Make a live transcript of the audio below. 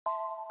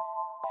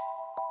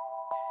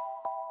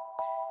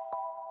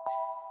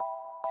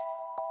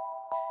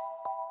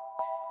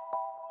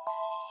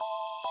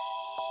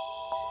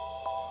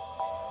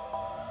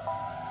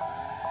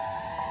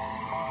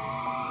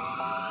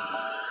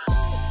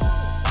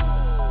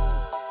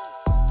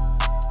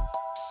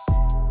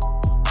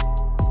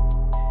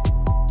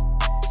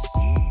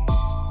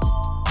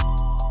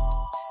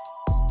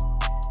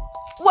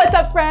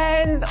What's up,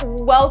 friends?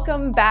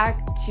 Welcome back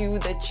to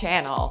the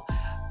channel.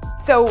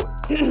 So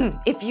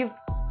if you've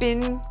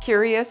been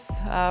curious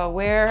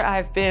where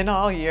I've been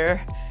all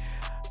year,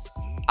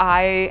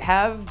 I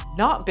have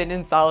not been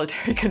in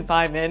solitary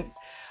confinement.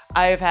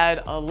 I've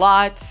had a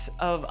lot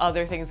of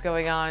other things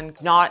going on,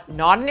 not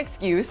an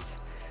excuse.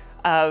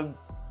 And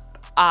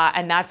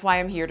that's why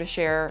I'm here to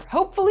share,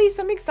 hopefully,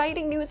 some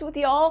exciting news with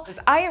y'all.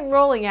 I am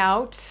rolling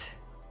out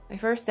my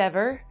first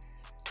ever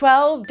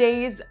 12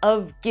 Days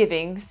of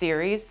Giving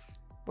series,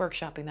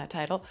 workshopping that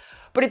title,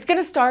 but it's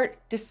gonna start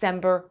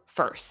December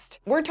 1st.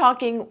 We're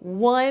talking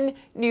one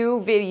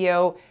new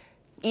video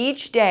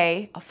each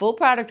day, a full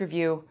product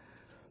review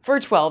for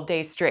 12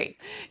 days straight.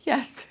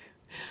 Yes,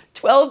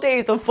 12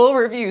 days of full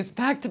reviews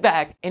back to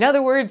back. In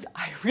other words,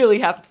 I really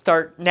have to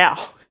start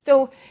now.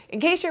 So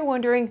in case you're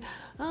wondering,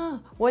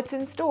 what's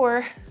in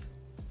store,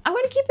 I'm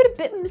gonna keep it a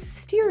bit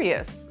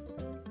mysterious,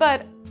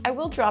 but I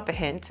will drop a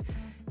hint.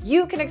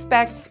 You can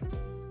expect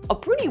a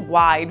pretty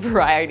wide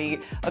variety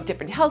of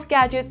different health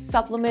gadgets,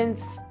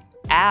 supplements,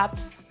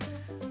 apps,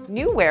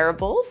 new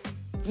wearables,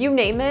 you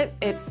name it,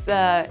 it's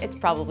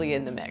probably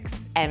in the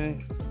mix.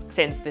 And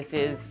since this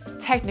is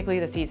technically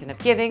the season of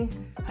giving,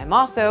 I'm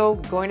also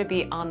going to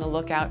be on the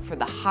lookout for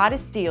the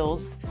hottest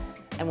deals,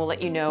 and we'll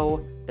let you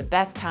know the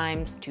best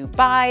times to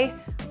buy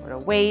or to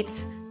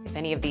wait if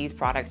any of these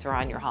products are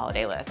on your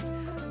holiday list.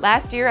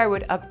 Last year I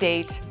would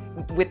update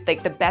with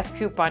like the best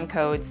coupon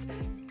codes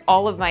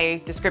all of my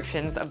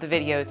descriptions of the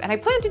videos, and I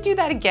plan to do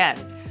that again,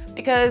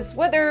 because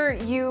whether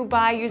you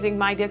buy using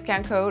my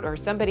discount code or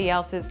somebody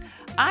else's,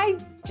 I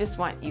just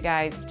want you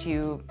guys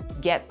to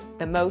get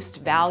the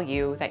most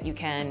value that you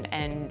can,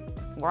 and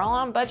we're all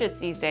on budgets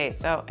these days,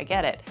 so I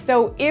get it.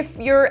 So if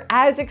you're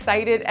as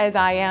excited as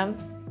I am,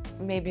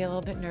 maybe a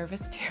little bit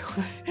nervous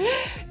too,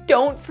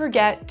 don't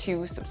forget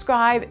to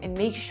subscribe and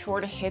make sure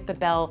to hit the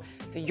bell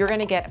so you're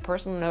gonna get a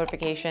personal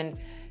notification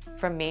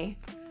from me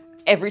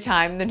every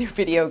time the new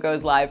video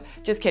goes live.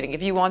 Just kidding.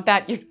 If you want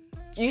that,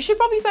 you should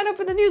probably sign up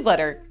for the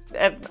newsletter.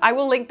 I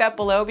will link that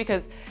below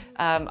because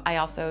I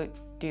also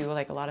do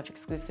like a lot of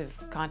exclusive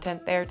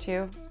content there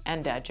too,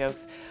 and dad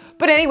jokes.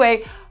 But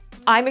anyway,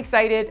 I'm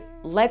excited.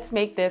 Let's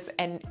make this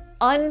an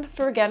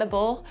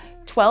unforgettable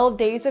 12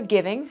 days of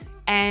giving.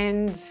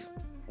 And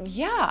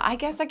yeah, I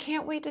guess I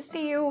can't wait to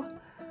see you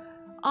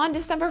on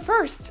December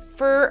 1st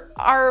for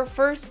our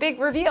first big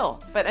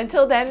reveal. But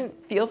until then,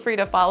 feel free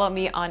to follow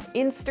me on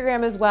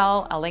Instagram as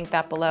well. I'll link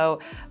that below,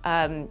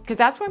 because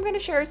that's where I'm gonna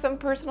share some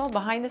personal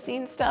behind the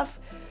scenes stuff,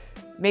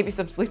 maybe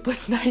some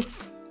sleepless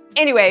nights.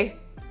 Anyway,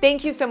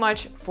 thank you so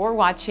much for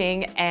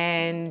watching,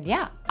 and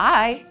yeah,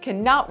 I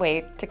cannot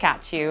wait to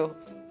catch you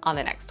on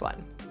the next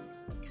one.